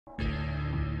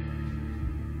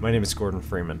My name is Gordon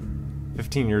Freeman.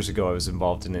 15 years ago, I was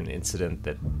involved in an incident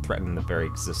that threatened the very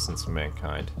existence of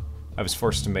mankind. I was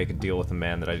forced to make a deal with a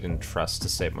man that I didn't trust to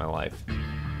save my life.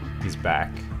 He's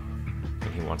back,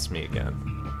 and he wants me again.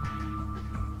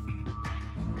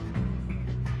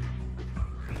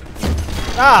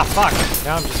 Ah, fuck!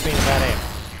 Now I'm just being a bad aim.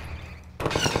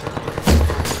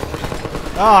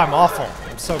 Oh, I'm awful.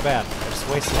 I'm so bad. I just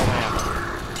wasted all my ammo.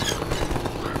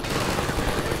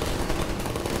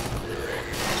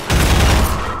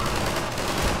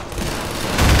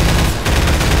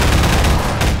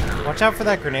 Watch out for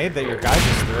that grenade that your guy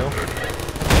just threw.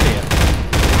 Idiot.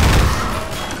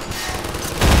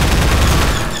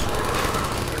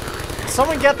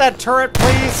 Someone get that turret,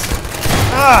 please!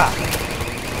 Ah!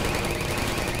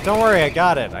 Don't worry, I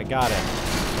got it. I got it.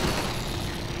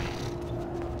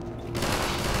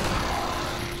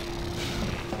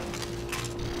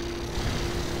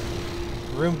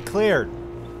 Room cleared.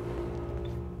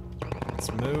 Let's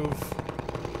move.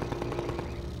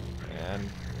 And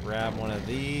grab one of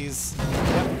these.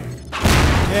 Yep.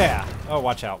 Yeah. Oh,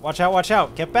 watch out. Watch out, watch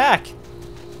out. Get back.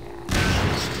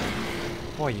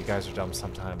 Boy, you guys are dumb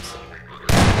sometimes.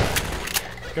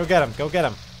 Go get him. Go get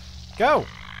him. Go.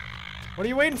 What are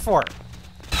you waiting for?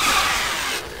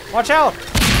 Watch out.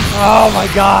 Oh, my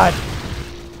God.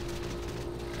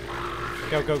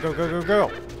 Go, go, go, go, go,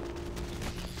 go.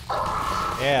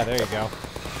 Yeah, there you go.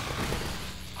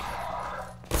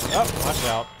 Oh, watch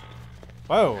out.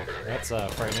 Whoa, that's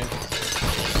frightening.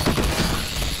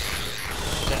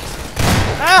 Shit.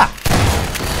 Ah!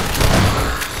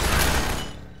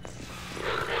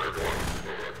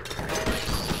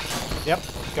 Yep,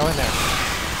 go in there.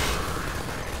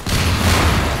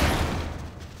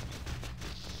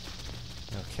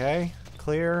 Okay,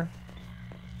 clear.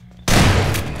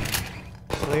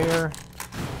 Clear.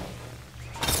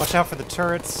 Watch out for the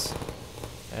turrets,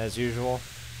 as usual.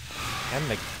 And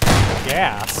the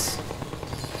gas.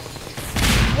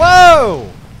 Whoa!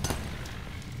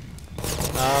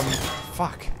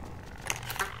 Fuck.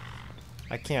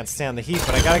 I can't stand the heat,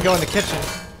 but I gotta go in the kitchen.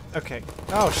 Okay.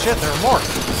 Oh shit, there are more!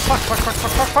 Fuck, fuck, fuck,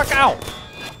 fuck, fuck, fuck, ow!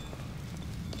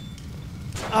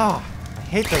 Oh, I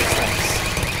hate those things.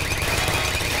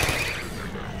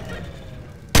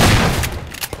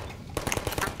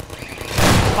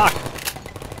 Fuck!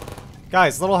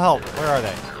 Guys, little help. Where are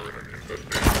they?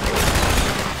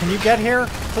 Can you get here?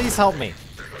 Please help me.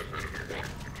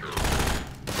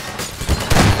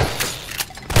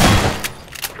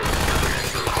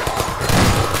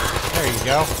 There you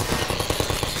go.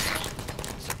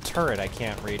 There's a turret I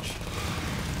can't reach.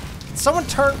 Can someone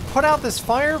put out this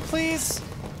fire, please?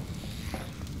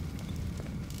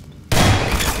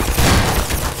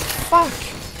 Fuck!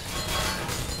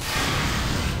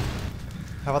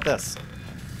 How about this?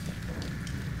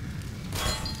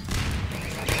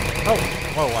 Oh!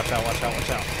 Whoa, watch out, watch out, watch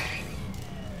out.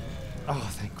 Oh,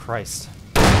 thank Christ.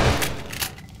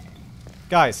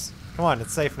 Guys, come on,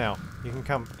 it's safe now. You can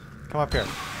come up here.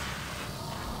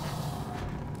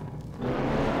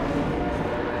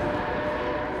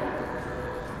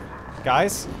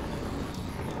 Guys?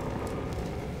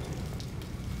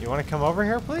 You want to come over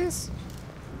here, please?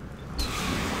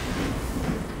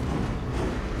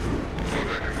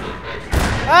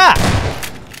 Ah!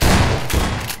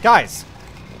 Guys!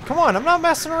 Come on, I'm not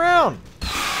messing around!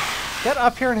 Get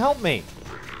up here and help me!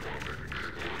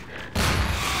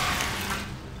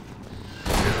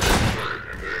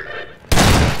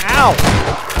 Ow!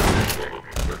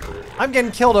 I'm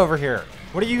getting killed over here.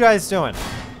 What are you guys doing?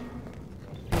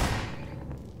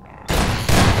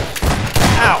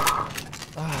 Ow!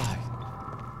 Ah,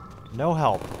 no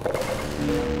help.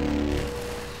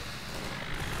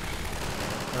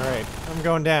 Alright, I'm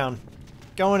going down.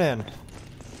 Going in.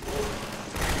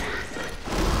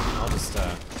 I'll just,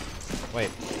 wait.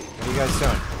 What are you guys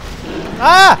doing?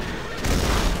 Ah!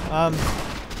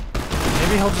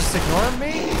 Maybe he'll just ignore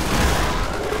me?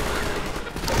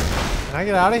 Can I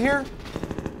get out of here?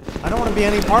 I don't want to be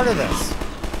any part of this.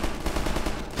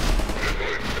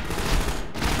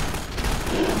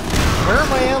 Where are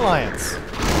my allies?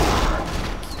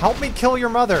 Help me kill your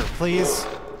mother, please.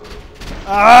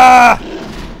 Ah!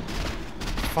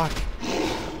 Fuck.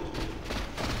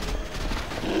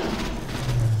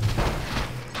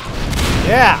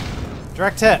 Yeah!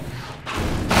 Direct hit.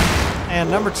 And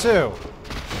number 2.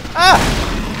 Ah!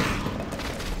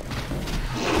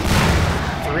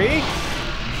 3?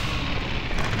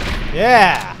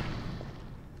 Yeah!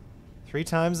 3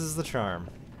 times is the charm.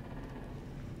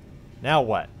 Now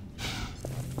what?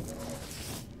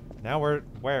 Now we're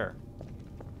where?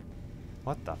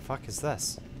 What the fuck is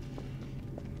this?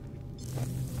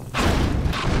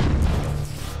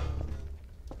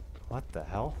 The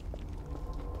hell?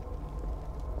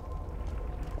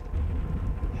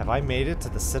 Have I made it to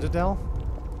the Citadel?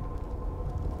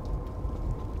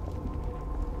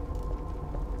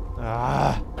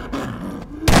 Ah!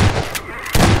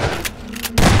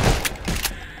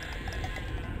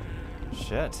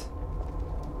 Shit.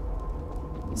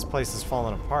 This place is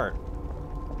falling apart.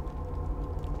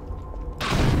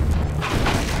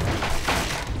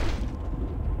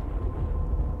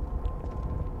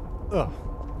 Ugh.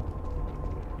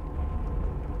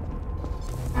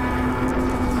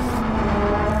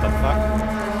 What the fuck?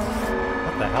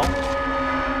 What the hell?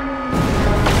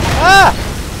 Ah!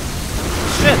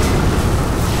 Shit!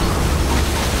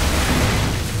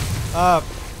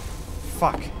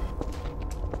 Fuck.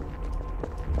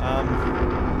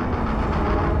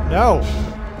 No!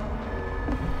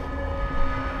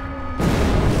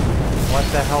 What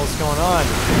the hell's going on?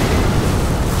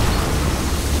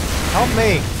 Help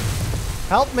me!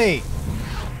 Help me!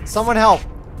 Someone help!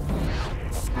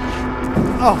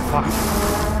 Oh, fuck.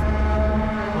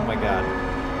 Oh my god.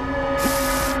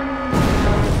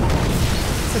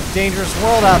 It's a dangerous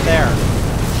world out there!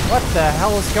 What the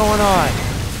hell is going on?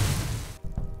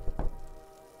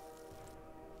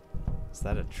 Is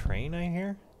that a train I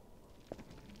hear?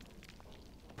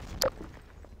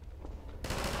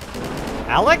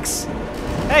 Alex?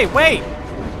 Hey, wait!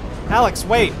 Alex,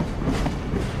 wait!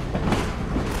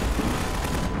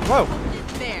 Whoa!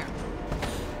 There.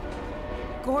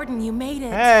 Gordon, you made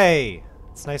it. Hey!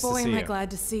 It's nice to Boy, see am you. I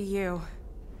glad to see you.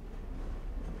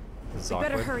 This is You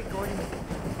awkward. better hurry, Gordon.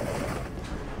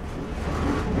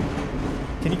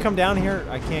 Can you come down here?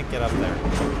 I can't get up there.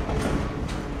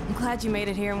 I'm glad you made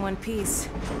it here in one piece.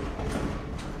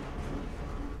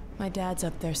 My dad's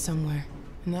up there somewhere,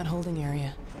 in that holding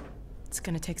area. It's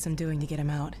gonna take some doing to get him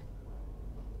out.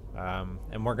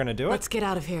 And we're gonna do it? Let's get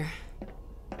out of here.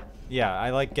 Yeah,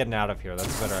 I like getting out of here.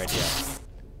 That's a better idea.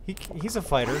 He's a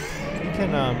fighter. He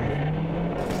can,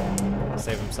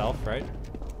 save himself, right?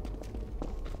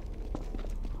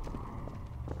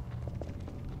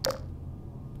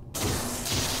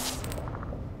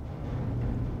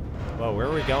 Whoa, where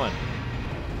are we going?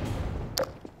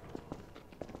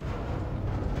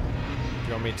 Do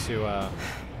you want me to,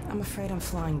 I'm afraid I'm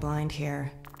flying blind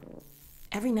here.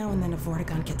 Every now and then a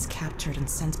Vortigaunt gets captured and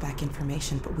sends back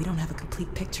information, but we don't have a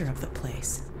complete picture of the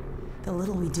place. The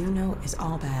little we do know is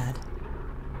all bad.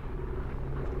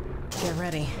 Get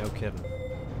ready. No kidding.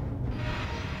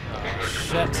 Oh,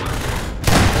 shit.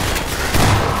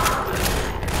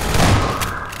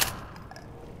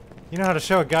 You know how to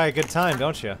show a guy a good time,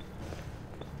 don't you?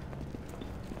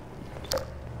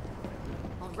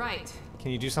 All right.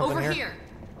 Can you do something Over here? here.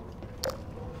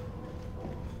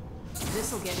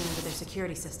 This'll get me into their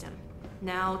security system.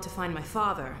 Now to find my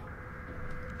father.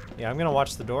 Yeah, I'm gonna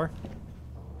watch the door.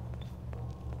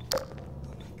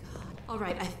 All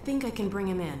right, I think I can bring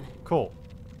him in. Cool.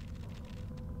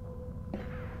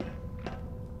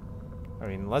 I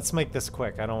mean, let's make this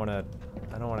quick. I don't wanna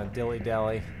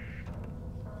dilly-dally.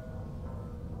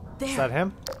 There. Is that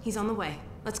him? He's on the way.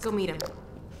 Let's go meet him.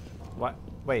 What?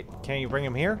 Wait, can't you bring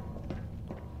him here?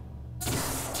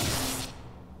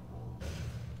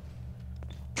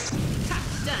 Ha,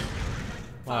 done.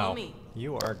 Wow. Follow me.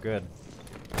 You are good.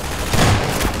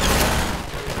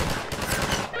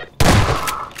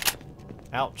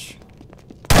 Ouch.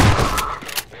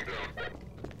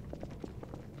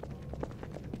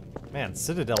 Man,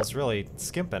 Citadel's really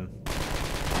skimping.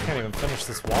 Can't even finish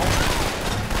this wall.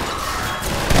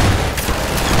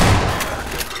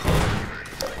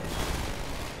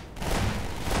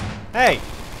 Hey!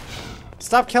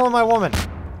 Stop killing my woman!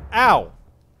 Ow!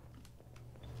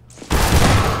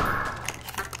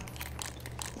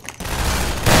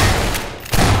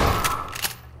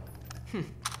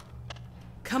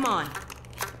 Come on.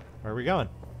 Where are we going?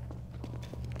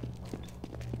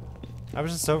 I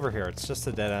was just over here. It's just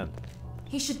a dead end.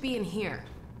 He should be in here.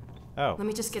 Oh. Let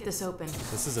me just get this open.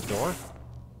 This is a door?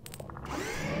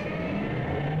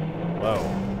 Whoa.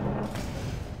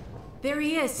 There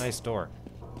he is. Nice door.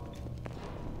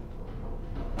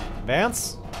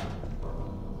 Vance?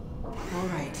 All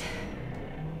right.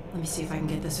 Let me see if I can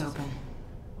get this open.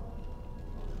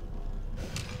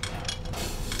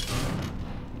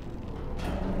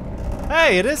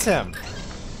 Hey, it is him!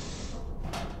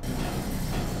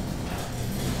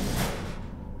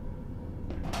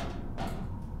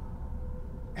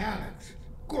 Alex,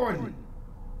 Gordon,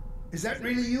 is that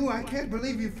really you? I can't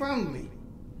believe you found me.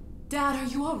 Dad, are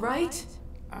you all right?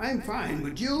 I'm fine,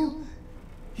 but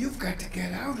you've got to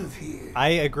get out of here. I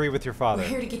agree with your father. We're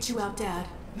here to get you out, Dad.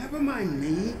 Never mind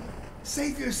me.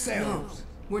 Save yourselves.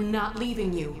 We're not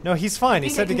leaving you. No, he's fine. He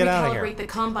said to get out of here. I think I can recalibrate the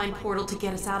Combine portal to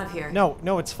get us out of here.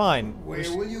 No, it's fine. Where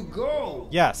will you go?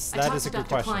 Yes, that is a good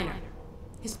question. Kleiner.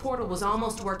 His portal was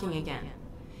almost working again.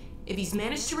 If he's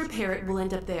managed to repair it, we'll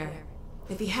end up there.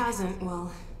 If he hasn't,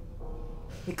 well,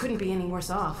 we couldn't be any worse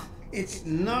off. It's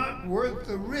not worth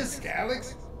the risk,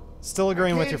 Alex. Still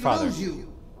agreeing with your father. Lose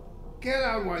you. Get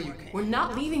out while you can. We're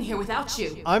not leaving here without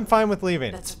you. I'm fine with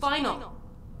leaving. That's final.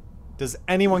 Does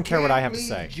anyone care what I have to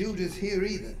say? Can't leave Judith here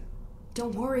either.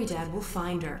 Don't worry, Dad. We'll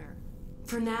find her.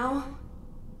 For now,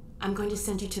 I'm going to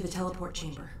send you to the teleport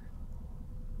chamber.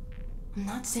 I'm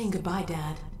not saying goodbye,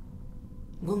 Dad.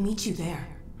 We'll meet you there.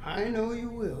 I know you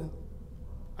will.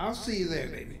 I'll see you there,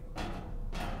 baby.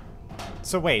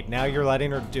 So wait, now you're letting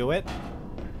her do it?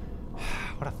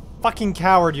 What a fucking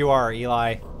coward you are,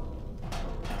 Eli.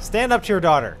 Stand up to your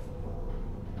daughter.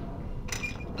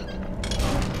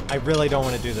 I really don't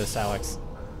want to do this, Alex.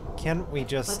 Can't we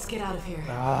just... Let's get out of here.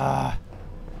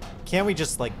 Can't we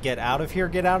just, like, get out of here?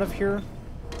 Get out of here?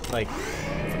 Like,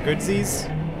 for goodsies?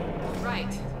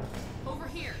 Right. Over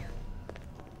here.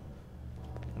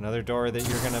 Another door that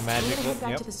you're gonna magically... I'm gonna head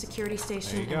back to the security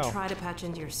station and try to patch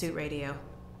into your suit radio.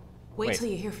 Wait till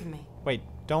you hear from me. Wait,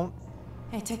 don't...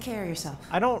 Hey, take care of yourself.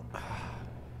 I don't...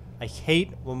 I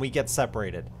hate when we get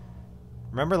separated.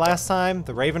 Remember last time?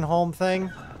 The Ravenholm thing?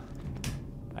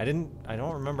 I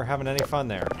don't remember having any fun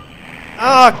there.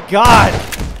 Oh, God!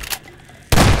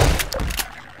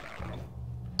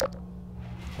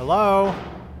 Hello?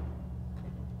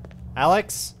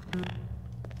 Alex?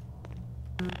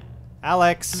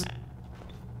 Alex?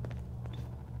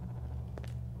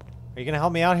 Are you gonna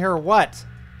help me out here or what?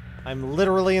 I'm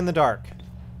literally in the dark.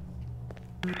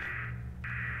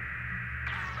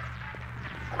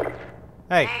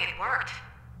 Hey. Hey, it worked.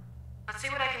 Let's see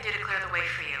what I can do to clear the way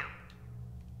for you.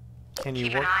 Can you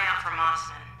Keep an eye out for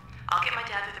Mossman. I'll get my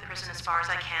dad through the prison as far as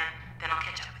I can, then I'll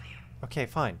catch up with you. Okay,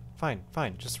 fine.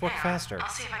 Just work faster. I'll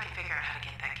see if I can figure out how to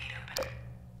get that gate open.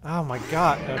 Oh my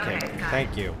god. Okay, Okay, got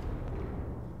thank you.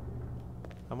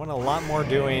 I want a lot more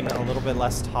doing, a little bit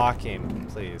less talking,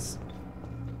 please.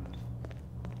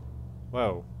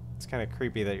 Whoa. It's kind of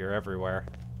creepy that you're everywhere.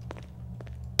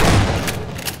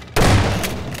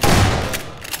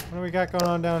 What do we got going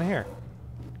on down here?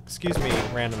 Excuse me,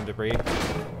 random debris.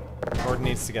 Gordon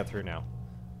needs to get through now.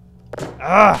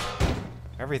 Ah!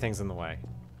 Everything's in the way.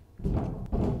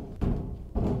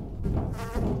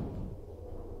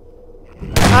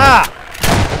 Ah!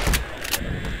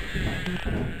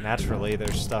 Naturally,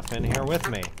 there's stuff in here with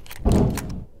me.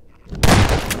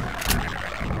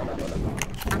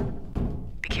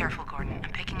 Be careful, Gordon.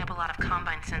 I'm picking up a lot of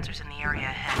Combine sensors in the area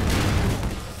ahead.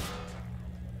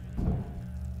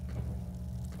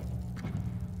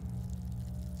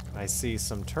 I see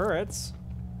some turrets.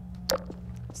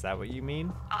 Is that what you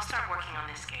mean? I'll start working on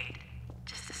this gate.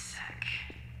 Just a sec.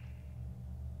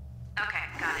 Okay,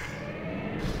 got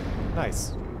it.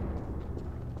 Nice.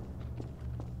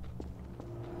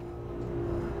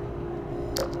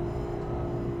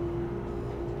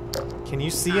 Can you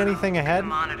see anything ahead? The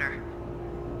monitor.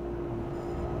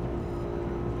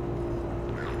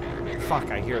 Fuck,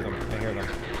 I hear them.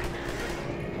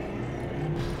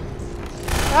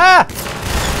 Ah!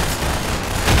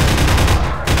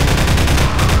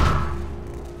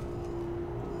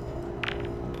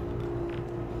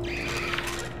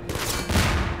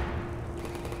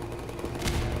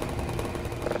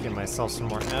 Give myself some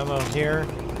more ammo here.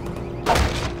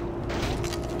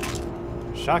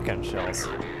 Shotgun shells.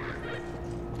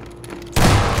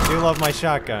 I do love my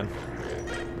shotgun.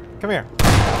 Come here.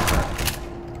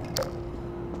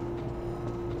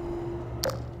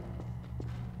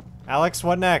 Alex,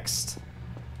 what next?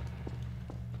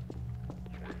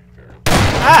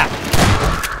 Ah!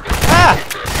 Ah!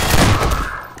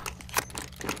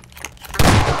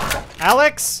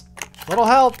 Alex? Little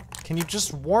help. Can you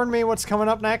just warn me what's coming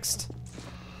up next?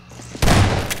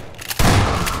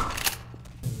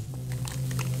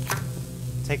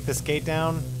 Take this gate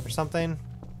down or something?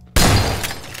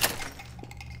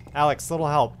 Alex, little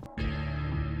help.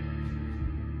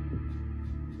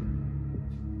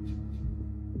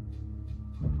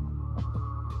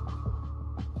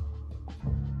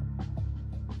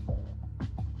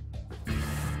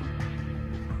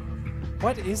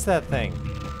 What is that thing?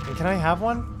 And can I have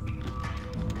one?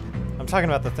 I'm talking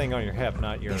about the thing on your hip,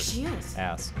 not your There she is.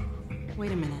 ass.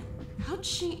 Wait a minute. How'd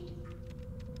she...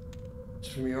 It's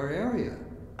from your area.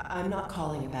 I'm not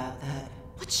calling about that.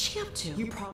 What's she up to? You